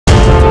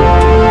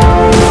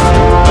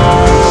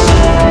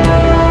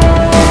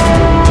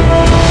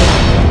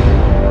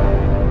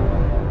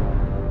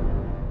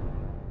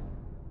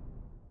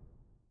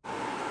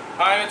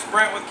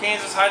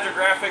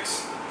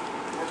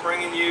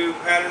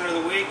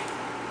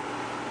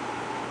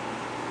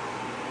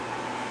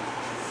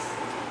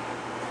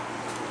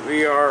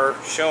We are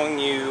showing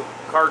you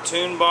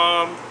cartoon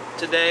bomb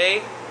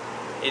today.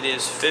 It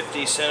is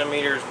 50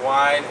 centimeters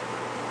wide.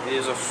 It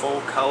is a full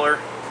color.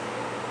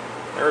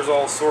 There's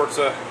all sorts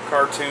of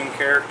cartoon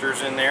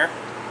characters in there.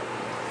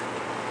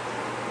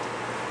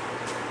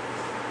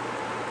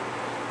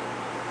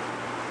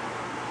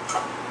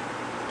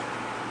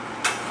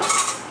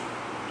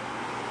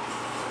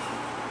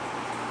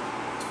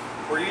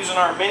 We're using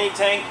our mini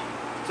tank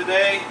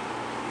today.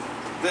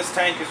 This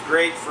tank is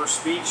great for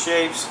speed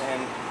shapes,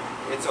 and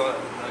it's a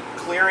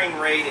clearing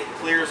rate. It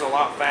clears a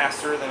lot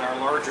faster than our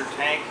larger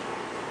tank,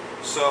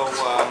 so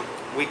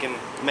we can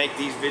make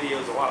these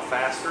videos a lot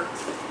faster.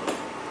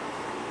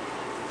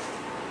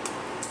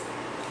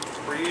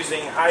 We're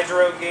using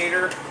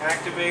Hydrographics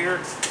activator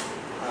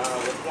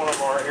with one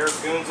of our Air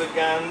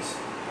guns.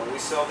 We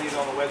sell these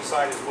on the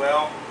website as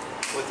well,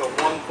 with a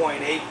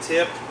 1.8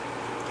 tip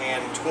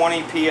and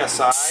 20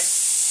 psi.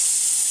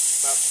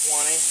 About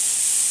 20.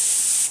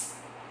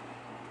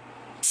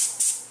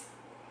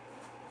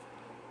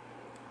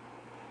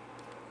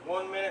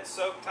 One minute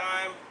soak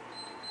time,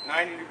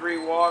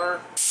 90-degree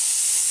water,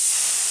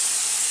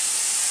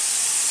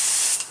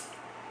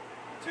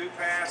 2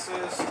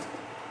 passes.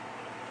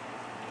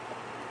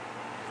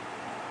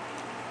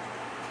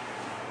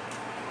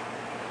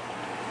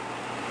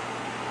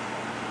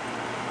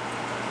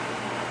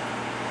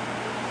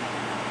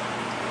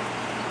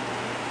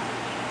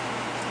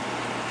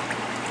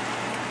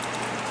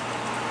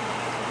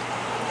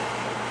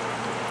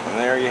 And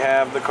there you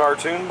have the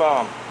cartoon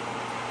bomb.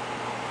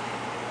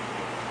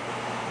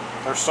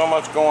 There's so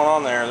much going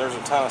on there. There's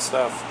a ton of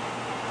stuff.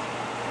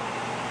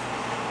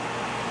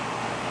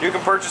 You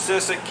can purchase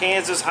this at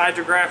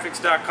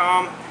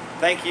KansasHydrographics.com.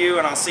 Thank you,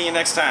 and I'll see you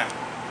next time.